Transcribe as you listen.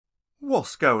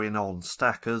What's going on,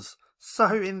 stackers?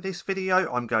 So in this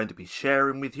video I'm going to be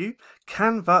sharing with you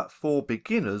Canva for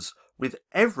beginners with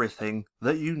everything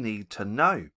that you need to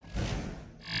know.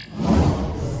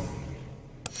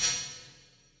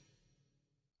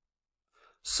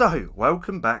 So,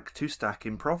 welcome back to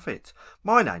Stacking Profit.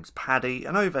 My name's Paddy,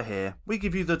 and over here we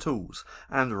give you the tools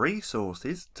and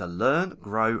resources to learn,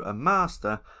 grow and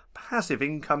master passive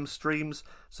income streams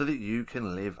so that you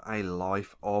can live a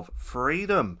life of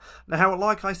freedom. Now,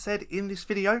 like I said in this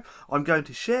video, I'm going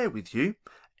to share with you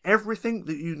everything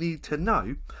that you need to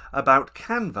know about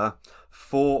Canva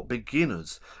for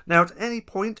beginners. Now, at any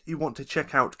point you want to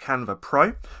check out Canva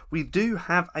Pro, we do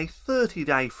have a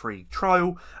 30-day free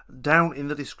trial down in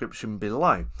the description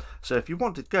below. So if you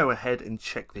want to go ahead and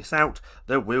check this out,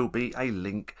 there will be a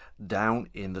link down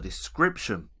in the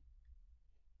description.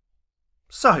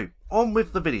 So, on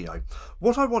with the video.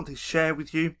 What I want to share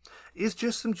with you is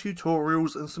just some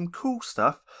tutorials and some cool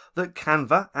stuff that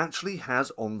Canva actually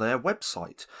has on their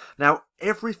website. Now,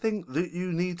 everything that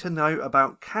you need to know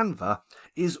about Canva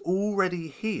is already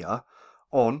here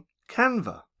on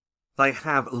Canva. They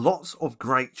have lots of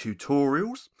great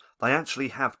tutorials. They actually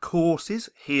have courses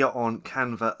here on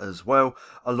Canva as well,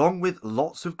 along with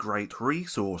lots of great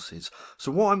resources.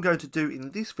 So what I'm going to do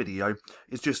in this video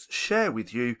is just share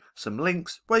with you some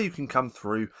links where you can come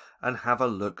through and have a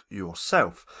look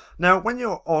yourself. Now, when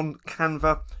you're on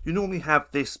Canva, you normally have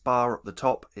this bar at the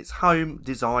top. It's Home,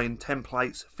 Design,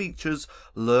 Templates, Features,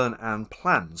 Learn and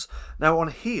Plans. Now on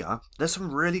here, there's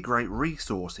some really great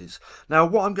resources. Now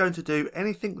what I'm going to do,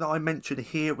 anything that I mention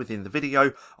here within the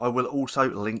video, I will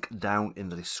also link down in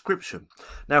the description.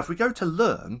 Now if we go to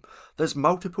Learn, there's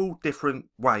multiple different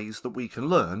ways that we can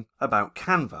learn about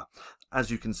Canva. As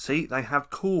you can see, they have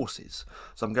courses.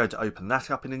 So I'm going to open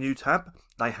that up in a new tab.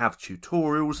 They have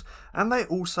tutorials and they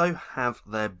also have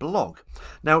their blog.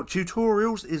 Now,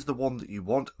 tutorials is the one that you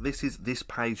want. This is this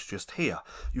page just here.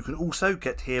 You can also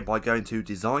get here by going to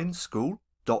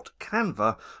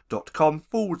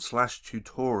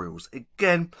designschool.canva.com/tutorials.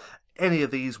 Again, any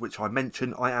of these which I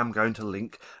mention, I am going to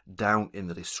link down in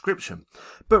the description.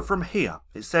 But from here,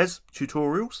 it says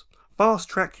tutorials. Fast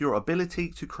track your ability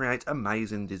to create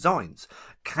amazing designs.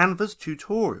 Canva's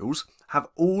tutorials have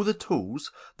all the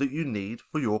tools that you need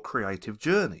for your creative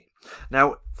journey.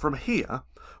 Now, from here,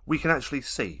 we can actually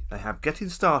see they have getting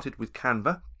started with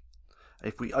Canva.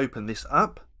 If we open this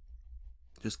up,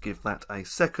 just give that a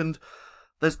second,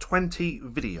 there's 20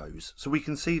 videos. So we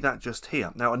can see that just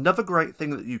here. Now, another great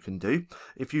thing that you can do,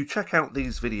 if you check out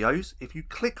these videos, if you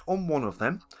click on one of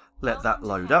them, let that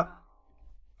load up.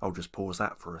 I'll just pause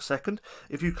that for a second.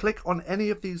 If you click on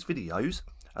any of these videos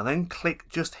and then click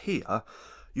just here,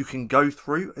 you can go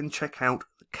through and check out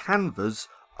Canva's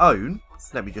own.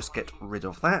 Let me just get rid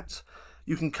of that.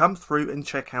 You can come through and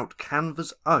check out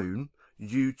Canva's own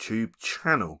YouTube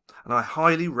channel. And I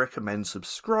highly recommend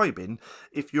subscribing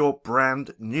if you're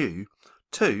brand new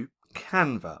to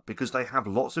Canva, because they have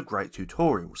lots of great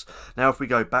tutorials. Now, if we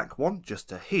go back one just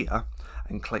to here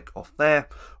and click off there,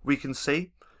 we can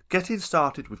see getting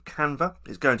started with Canva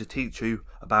is going to teach you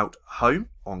about home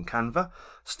on Canva,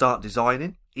 start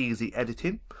designing, easy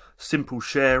editing, simple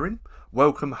sharing,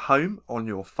 welcome home on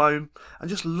your phone, and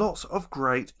just lots of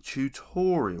great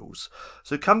tutorials.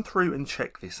 So come through and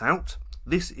check this out.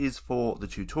 This is for the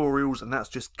tutorials and that's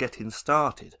just getting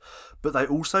started. But they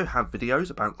also have videos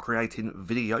about creating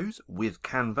videos with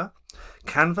Canva,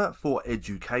 Canva for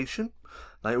education.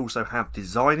 They also have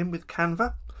designing with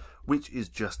Canva, which is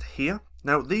just here.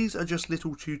 Now, these are just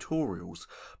little tutorials,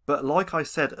 but like I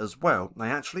said as well, they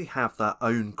actually have their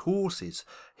own courses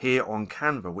here on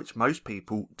Canva, which most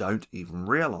people don't even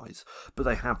realise. But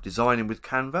they have designing with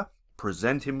Canva,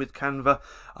 presenting with Canva,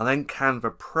 and then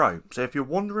Canva Pro. So if you're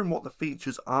wondering what the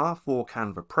features are for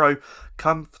Canva Pro,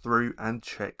 come through and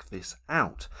check this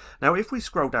out. Now, if we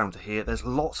scroll down to here, there's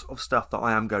lots of stuff that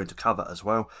I am going to cover as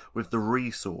well with the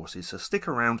resources, so stick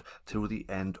around till the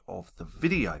end of the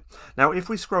video. Now, if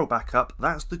we scroll back up,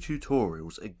 that's the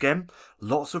tutorials. Again,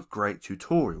 lots of great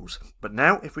tutorials. But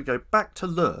now, if we go back to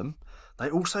Learn,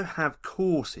 they also have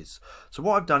courses. So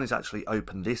what I've done is actually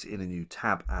open this in a new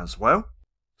tab as well,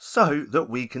 so that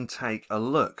we can take a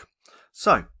look.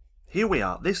 So here we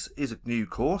are. This is a new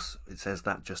course. It says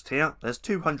that just here. There's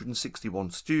 261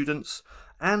 students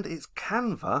and it's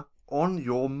Canva on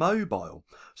your mobile.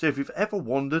 So if you've ever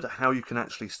wondered how you can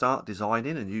actually start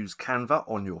designing and use Canva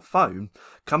on your phone,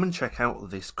 come and check out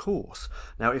this course.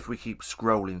 Now if we keep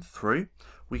scrolling through,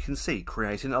 we can see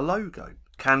creating a logo,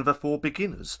 Canva for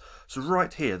beginners. So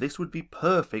right here, this would be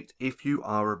perfect if you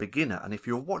are a beginner. And if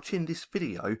you're watching this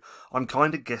video, I'm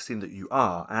kind of guessing that you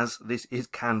are, as this is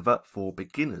Canva for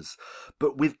beginners.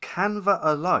 But with Canva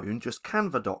alone, just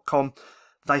canva.com,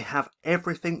 they have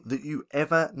everything that you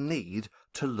ever need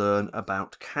to learn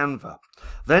about Canva.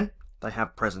 Then they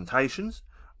have presentations,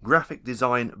 graphic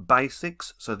design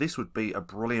basics, so this would be a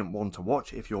brilliant one to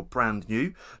watch if you're brand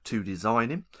new to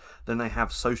designing. Then they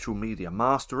have social media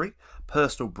mastery,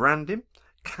 personal branding,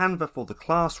 Canva for the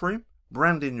classroom,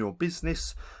 branding your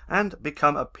business, and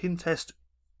become a Pinterest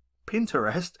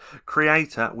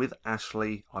creator with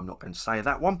Ashley. I'm not going to say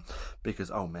that one because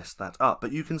I'll mess that up,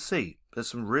 but you can see there's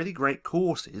some really great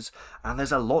courses, and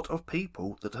there's a lot of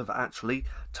people that have actually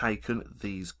taken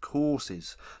these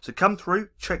courses. So come through,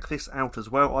 check this out as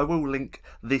well. I will link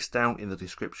this down in the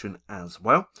description as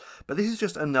well. But this is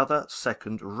just another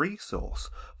second resource.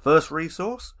 First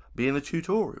resource being the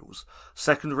tutorials.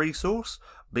 Second resource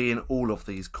being all of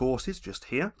these courses just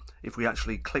here. If we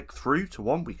actually click through to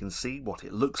one, we can see what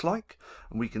it looks like,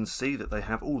 and we can see that they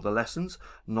have all the lessons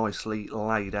nicely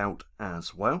laid out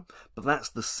as well. But that's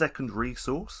the second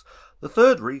resource. The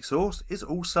third resource is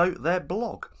also their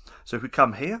blog. So if we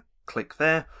come here, click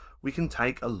there, we can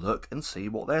take a look and see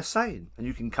what they're saying, and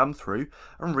you can come through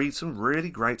and read some really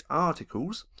great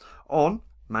articles on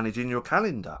managing your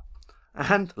calendar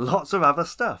and lots of other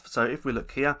stuff. So if we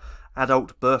look here,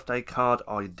 adult birthday card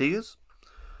ideas,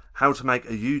 how to make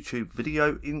a YouTube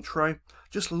video intro,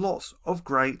 just lots of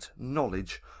great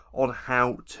knowledge on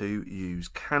how to use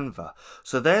Canva.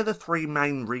 So they're the three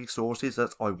main resources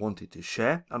that I wanted to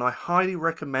share, and I highly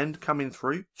recommend coming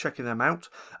through, checking them out,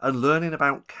 and learning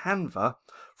about Canva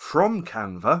from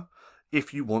Canva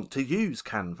if you want to use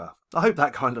Canva. I hope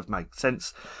that kind of makes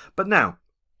sense. But now,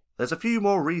 there's a few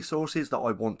more resources that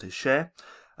I want to share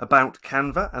about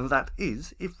Canva, and that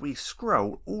is, if we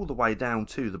scroll all the way down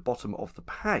to the bottom of the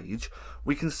page,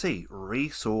 we can see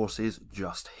resources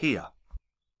just here.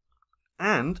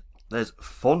 And there's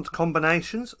font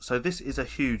combinations. So this is a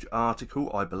huge article,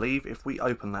 I believe. If we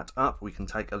open that up, we can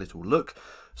take a little look.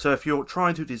 So if you're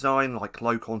trying to design like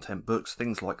low content books,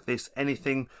 things like this,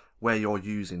 anything where you're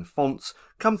using fonts,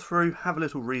 come through, have a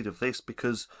little read of this,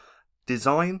 because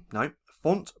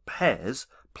font pairs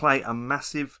play a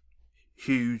massive,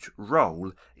 huge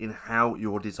role in how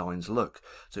your designs look.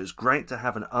 So it's great to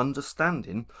have an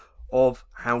understanding of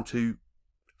how to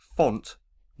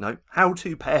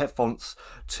pair fonts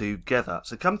together.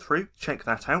 So come through, check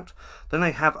that out. Then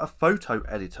they have a photo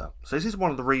editor. So this is one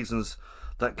of the reasons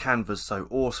that Canva's so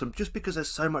awesome, just because there's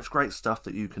so much great stuff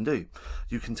that you can do.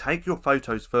 You can take your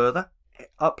photos further,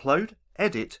 upload,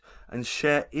 edit, and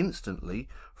share instantly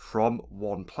from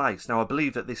one place. Now I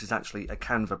believe that this is actually a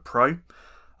Canva Pro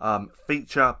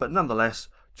feature, but nonetheless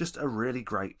just a really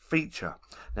great feature.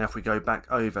 Now if we go back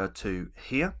over to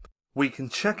here, we can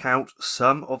check out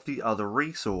some of the other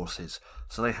resources.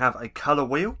 So they have a color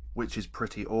wheel, which is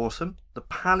pretty awesome. The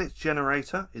palette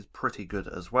generator is pretty good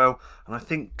as well, and I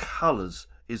think colors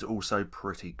is also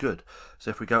pretty good. So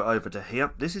if we go over to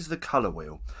here, this is the color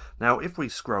wheel. Now if we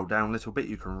scroll down a little bit,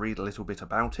 you can read a little bit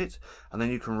about it, and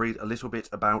then you can read a little bit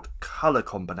about color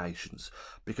combinations,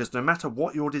 because no matter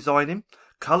what you're designing,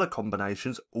 color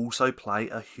combinations also play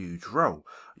a huge role.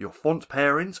 Your font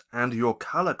pairings and your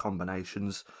color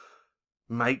combinations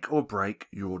make or break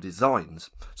your designs.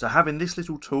 So having this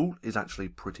little tool is actually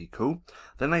pretty cool.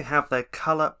 Then they have their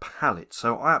color palette.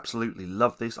 So I absolutely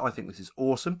love this. I think this is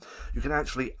awesome. You can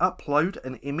actually upload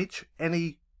an image,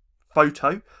 any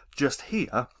photo, just here,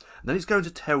 and then it's going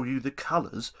to tell you the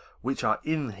colors which are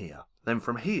in here. Then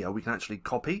from here we can actually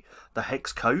copy the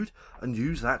hex code and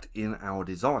use that in our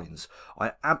designs.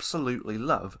 I absolutely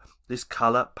love this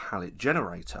color palette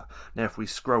generator. Now if we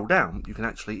scroll down, you can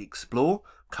actually explore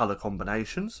color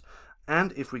combinations,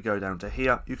 and if we go down to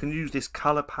here, you can use this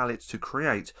color palette to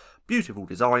create beautiful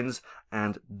designs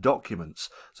and documents.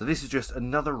 So this is just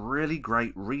another really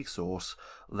great resource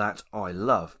that I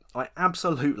love. I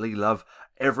absolutely love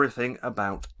everything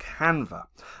about Canva.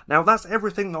 Now that's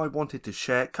everything that I wanted to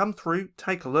share. Come through,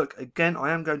 take a look. Again,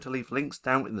 I am going to leave links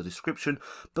down in the description,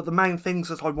 but the main things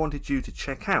that I wanted you to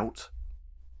check out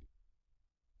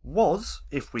was,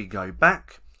 if we go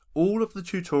back, all of the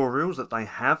tutorials that they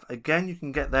have. Again, you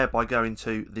can get there by going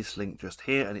to this link just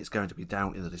here, and it's going to be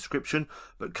down in the description.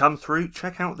 But come through,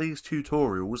 check out these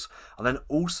tutorials, and then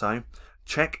also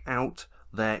check out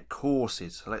their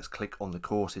courses. So let's click on the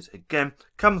courses again.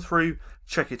 Come through,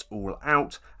 check it all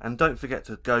out, and don't forget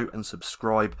to go and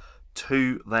subscribe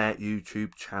to their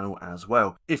YouTube channel as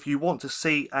well. If you want to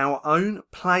see our own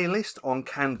playlist on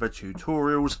Canva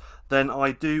Tutorials, then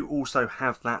I do also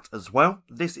have that as well.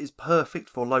 This is perfect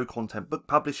for low content book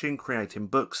publishing, creating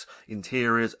books,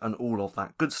 interiors and all of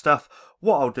that good stuff.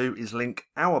 What I'll do is link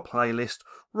our playlist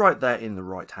right there in the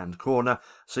right hand corner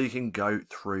so you can go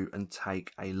through and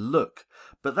take a look.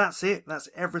 But that's it, that's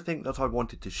everything that I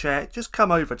wanted to share. Just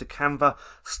come over to Canva,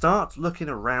 start looking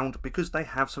around because they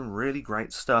have some really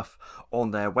great stuff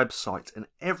on their website, and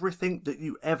everything that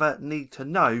you ever need to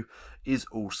know is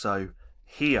also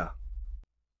here.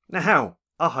 Now,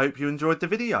 I hope you enjoyed the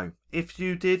video. If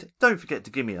you did, don't forget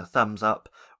to give me a thumbs up.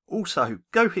 Also,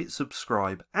 go hit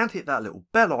subscribe and hit that little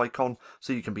bell icon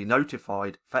so you can be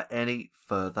notified for any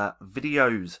further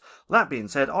videos. That being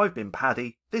said, I've been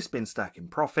Paddy, this has been Stacking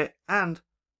Profit, and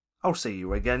I'll see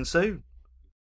you again soon.